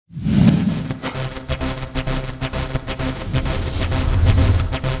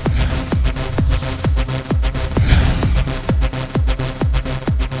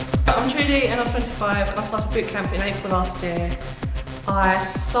25 and I started boot camp in April last year. I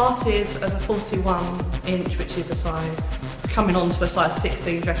started as a 41 inch, which is a size, coming on to a size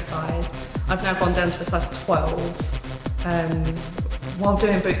 16 dress size. I've now gone down to a size 12. While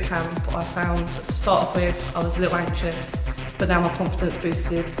doing boot camp, I found, to start off with, I was a little anxious, but now my confidence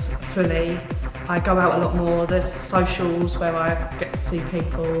boosted fully. I go out a lot more, there's socials where I get to see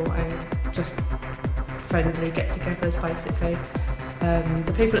people and just friendly get-togethers basically.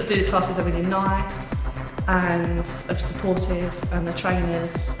 The people that do the classes are really nice and are supportive, and the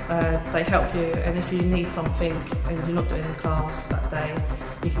trainers, they help you, and if you need something and you're not doing the class that day,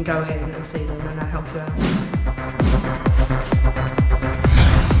 you can go in and see them and they'll help you out.